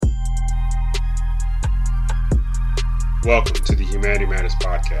Welcome to the Humanity Matters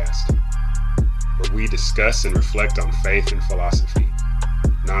podcast, where we discuss and reflect on faith and philosophy,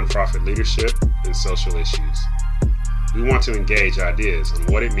 nonprofit leadership, and social issues. We want to engage ideas on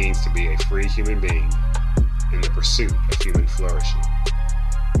what it means to be a free human being in the pursuit of human flourishing.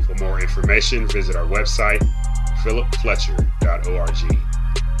 For more information, visit our website, philipfletcher.org.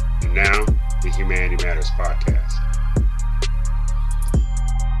 And now, the Humanity Matters podcast.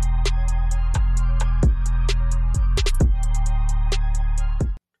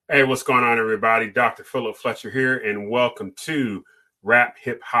 Hey, what's going on, everybody? Dr. Philip Fletcher here, and welcome to Rap,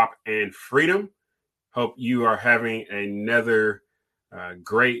 Hip Hop, and Freedom. Hope you are having another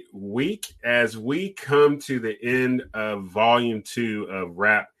great week as we come to the end of Volume 2 of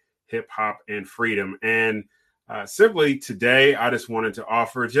Rap, Hip Hop, and Freedom. And simply today, I just wanted to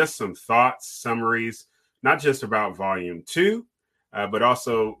offer just some thoughts, summaries, not just about Volume 2, but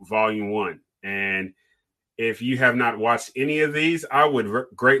also Volume 1. And if you have not watched any of these, I would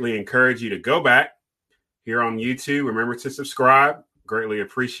greatly encourage you to go back here on YouTube. Remember to subscribe. Greatly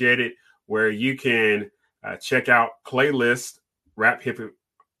appreciate it. Where you can check out playlist Rap,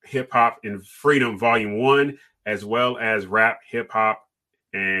 Hip Hop, and Freedom Volume 1, as well as Rap, Hip Hop,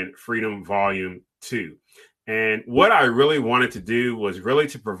 and Freedom Volume 2. And what I really wanted to do was really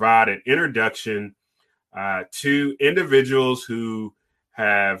to provide an introduction to individuals who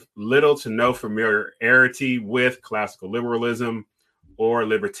have little to no familiarity with classical liberalism or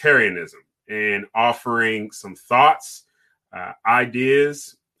libertarianism, and offering some thoughts,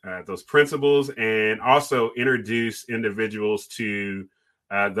 ideas, those principles, and also introduce individuals to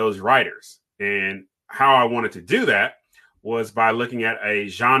those writers. And how I wanted to do that was by looking at a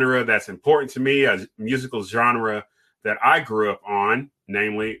genre that's important to me, a musical genre that I grew up on,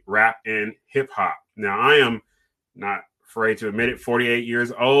 namely rap and hip hop. Now, I am not afraid to admit it, 48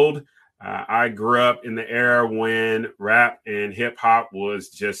 years old. I grew up in the era when rap and hip hop was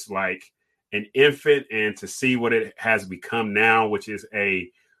just like an infant, and to see what it has become now, which is a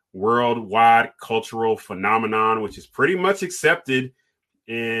worldwide cultural phenomenon, which is pretty much accepted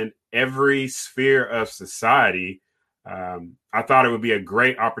in every sphere of society. I thought it would be a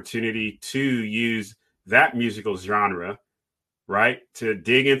great opportunity to use that musical genre, right, to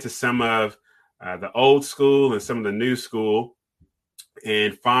dig into some of the old school and some of the new school,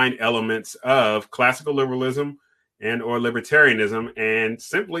 and find elements of classical liberalism and or libertarianism, and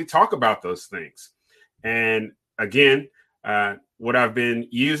simply talk about those things. And again, what I've been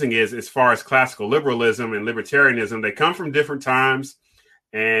using is, as far as classical liberalism and libertarianism, they come from different times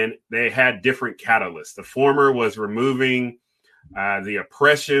and they had different catalysts. The former was removing the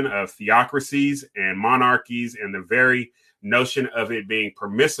oppression of theocracies and monarchies, and the very notion of it being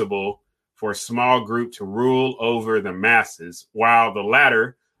permissible for a small group to rule over the masses, while the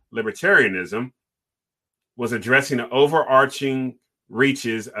latter, libertarianism, was addressing the overarching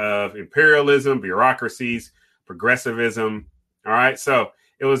reaches of imperialism, bureaucracies, progressivism. All right. So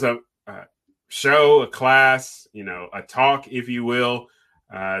it was a show, a class, a talk, if you will,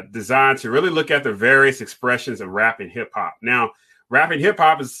 designed to really look at the various expressions of rap and hip hop. Now, rap and hip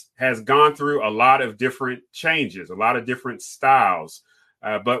hop has gone through a lot of different changes, a lot of different styles.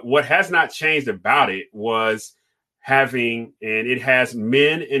 But what has not changed about it was having, and it has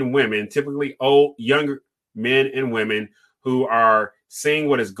men and women, typically younger men and women, who are seeing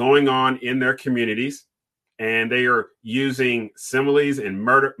what is going on in their communities, and they are using similes and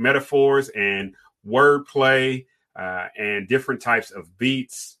metaphors and wordplay and different types of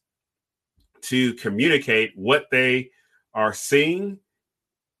beats to communicate what they are seeing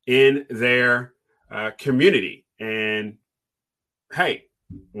in their community. And hey,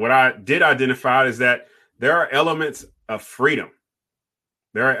 what I did identify is that there are elements of freedom.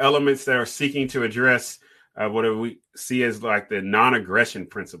 There are elements that are seeking to address what we see as like the non-aggression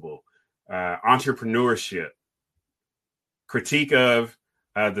principle, entrepreneurship, critique of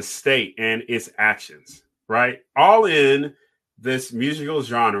the state and its actions, right? All in this musical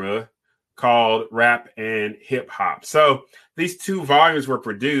genre called rap and hip hop. So these two volumes were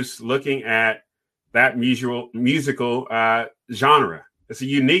produced looking at that musical genre. It's a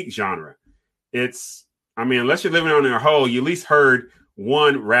unique genre. Unless you're living on your hole, you at least heard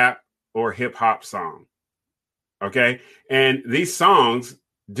one rap or hip hop song. Okay. And these songs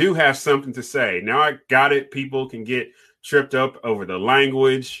do have something to say. Now, I got it. People can get tripped up over the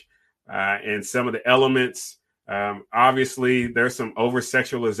language and some of the elements. Obviously, there's some over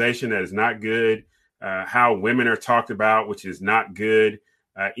sexualization that is not good. How women are talked about, which is not good.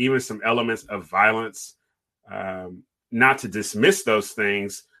 Even some elements of violence. Not to dismiss those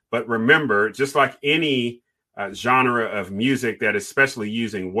things, but remember, just like any genre of music that is especially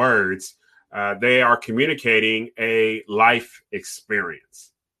using words, they are communicating a life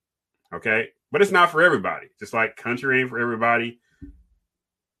experience. Okay. But it's not for everybody. Just like country ain't for everybody.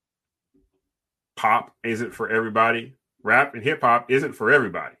 Pop isn't for everybody. Rap and hip hop isn't for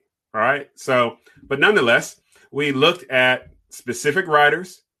everybody. All right. So, but nonetheless, we looked at specific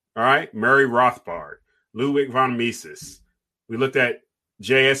writers. All right. Murray Rothbard, Ludwig von Mises. We looked at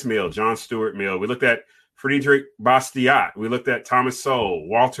J.S. Mill, John Stuart Mill. We looked at Friedrich Bastiat. We looked at Thomas Sowell,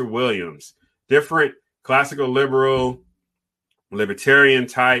 Walter Williams, different classical liberal, libertarian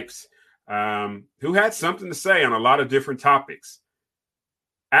types who had something to say on a lot of different topics.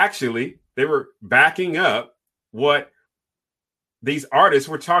 Actually, they were backing up what these artists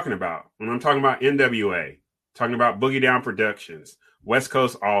were talking about. When I'm talking about NWA, talking about Boogie Down Productions, West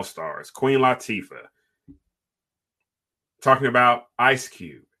Coast All Stars, Queen Latifah, talking about Ice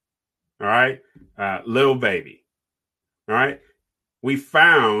Cube, all right, Lil Baby, all right. We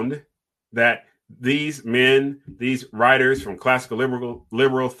found that these men, these writers from classical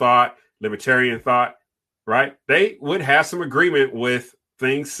liberal thought, libertarian thought, right, they would have some agreement with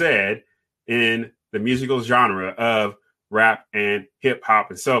things said in the musical genre of rap and hip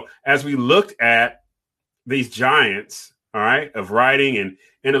hop. And so as we looked at these giants, all right, of writing and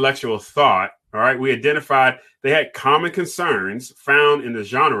intellectual thought, all right, we identified they had common concerns found in the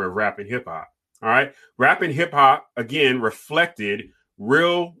genre of rap and hip hop. All right. Rap and hip hop, again, reflected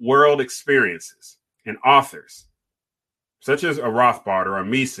real world experiences and authors such as a Rothbard or a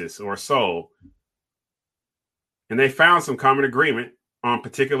Mises or a Soul. And they found some common agreement on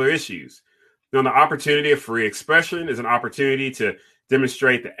particular issues. Now, the opportunity of free expression is an opportunity to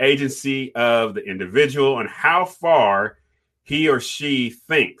demonstrate the agency of the individual and how far he or she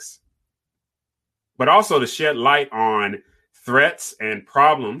thinks, but also to shed light on threats and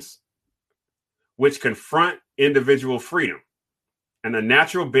problems which confront individual freedom and the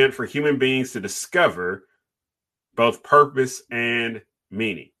natural bent for human beings to discover both purpose and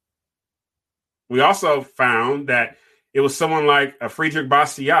meaning. We also found that it was someone like a Friedrich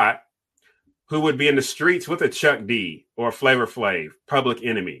Bastiat who would be in the streets with a Chuck D or Flavor Flav, Public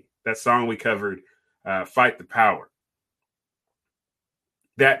Enemy, that song we covered, Fight the Power.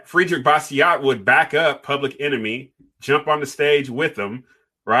 That Friedrich Bastiat would back up Public Enemy, jump on the stage with them,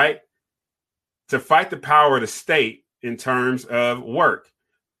 right, to fight the power of the state in terms of work.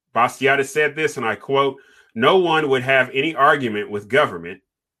 Bastiat has said this, and I quote, "No one would have any argument with government,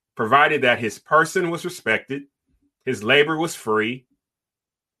 provided that his person was respected, his labor was free,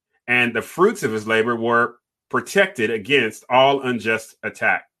 and the fruits of his labor were protected against all unjust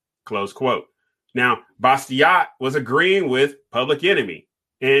attack," close quote. Now, Bastiat was agreeing with Public Enemy.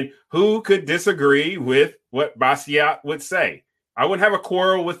 And who could disagree with what Bastiat would say? I wouldn't have a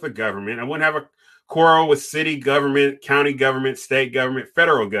quarrel with the government. I wouldn't have a quarrel with city government, county government, state government,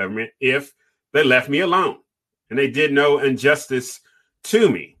 federal government if they left me alone and they did no injustice to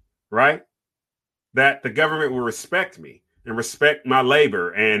me, right? That the government will respect me and respect my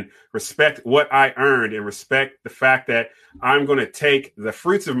labor and respect what I earned and respect the fact that I'm going to take the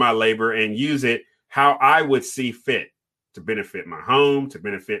fruits of my labor and use it how I would see fit to benefit my home, to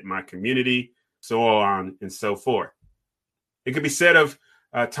benefit my community, so on and so forth. It could be said of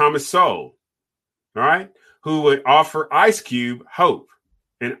Thomas Sowell, all right, who would offer Ice Cube hope.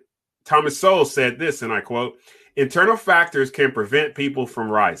 And Thomas Sowell said this, and I quote, "Internal factors can prevent people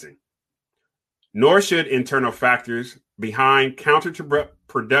from rising, nor should internal factors behind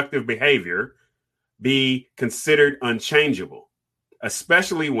counterproductive behavior be considered unchangeable,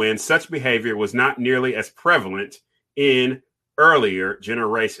 especially when such behavior was not nearly as prevalent in earlier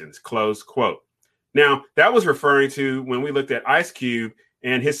generations," close quote. Now, that was referring to when we looked at Ice Cube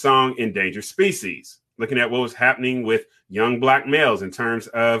and his song Endangered Species, looking at what was happening with young black males in terms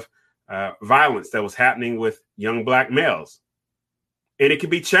of violence that was happening with young black males. And it can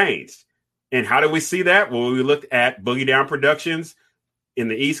be changed. And how do we see that? Well, we looked at Boogie Down Productions in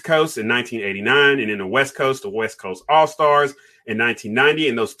the East Coast in 1989 and in the West Coast, the West Coast All Stars in 1990.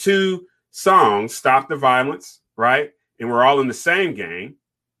 And those two songs, Stop the Violence, right? And we're all in the same gang.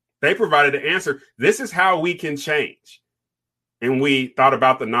 They provided the answer. This is how we can change. And we thought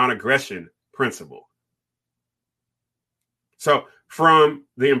about the non-aggression principle. So from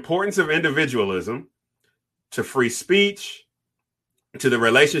the importance of individualism to free speech, to the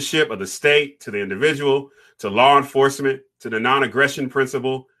relationship of the state, to the individual, to law enforcement, to the non-aggression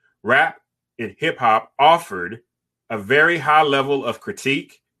principle, rap and hip hop offered a very high level of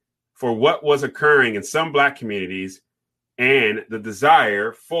critique for what was occurring in some Black communities and the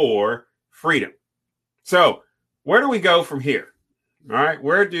desire for freedom. So where do we go from here? All right,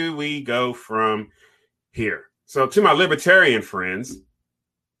 where do we go from here? So to my libertarian friends,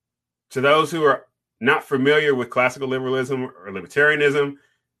 to those who are not familiar with classical liberalism or libertarianism,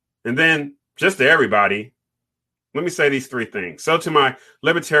 and then just to everybody, let me say these three things. So to my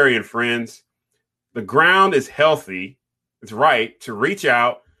libertarian friends, the ground is healthy. It's right to reach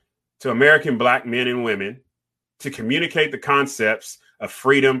out to American Black men and women to communicate the concepts of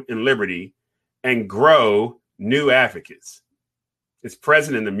freedom and liberty and grow new advocates. It's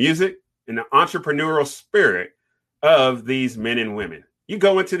present in the music and the entrepreneurial spirit of these men and women. You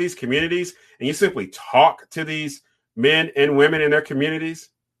go into these communities and you simply talk to these men and women in their communities.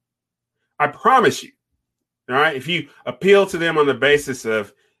 I promise you, all right, if you appeal to them on the basis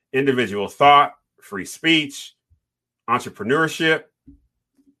of individual thought, free speech, entrepreneurship,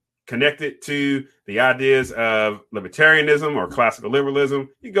 connected to the ideas of libertarianism or classical liberalism,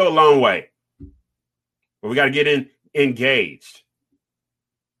 you go a long way. But we got to get engaged.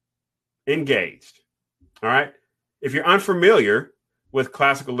 All right. If you're unfamiliar with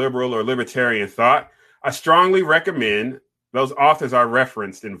classical liberal or libertarian thought, I strongly recommend those authors I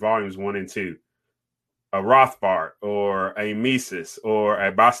referenced in volumes 1 and 2. A Rothbard or a Mises or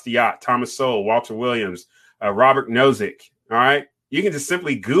a Bastiat, Thomas Sowell, Walter Williams, Robert Nozick. All right. You can just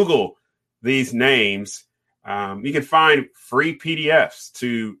simply Google these names. You can find free PDFs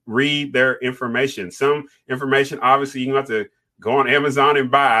to read their information. Some information, obviously, you have to go on Amazon and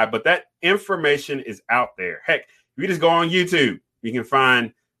buy, but that information is out there. Heck, if you just go on YouTube, you can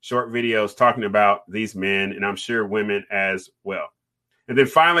find short videos talking about these men, and I'm sure women as well. And then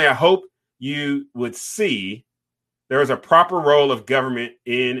finally, I hope you would see there is a proper role of government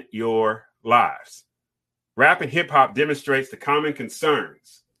in your lives. Rap and hip hop demonstrates the common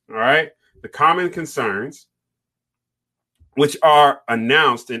concerns, all right? The common concerns which are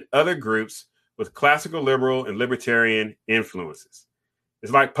announced in other groups with classical liberal and libertarian influences.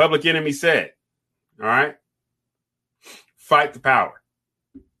 It's like Public Enemy said, all right? Fight the power.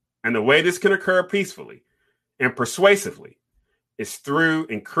 And the way this can occur peacefully and persuasively is through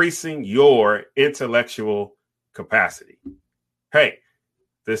increasing your intellectual capacity. Hey,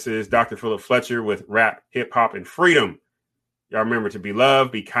 this is Dr. Philip Fletcher with Rap, Hip Hop, and Freedom. Y'all remember to be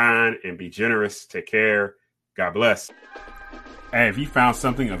loved, be kind, and be generous. Take care. God bless. Hey, if you found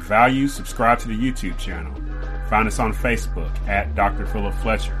something of value, subscribe to the YouTube channel. Find us on Facebook at Dr. Philip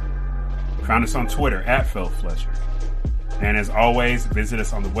Fletcher. Find us on Twitter at Philip Fletcher. And as always, visit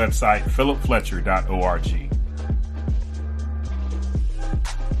us on the website philipfletcher.org.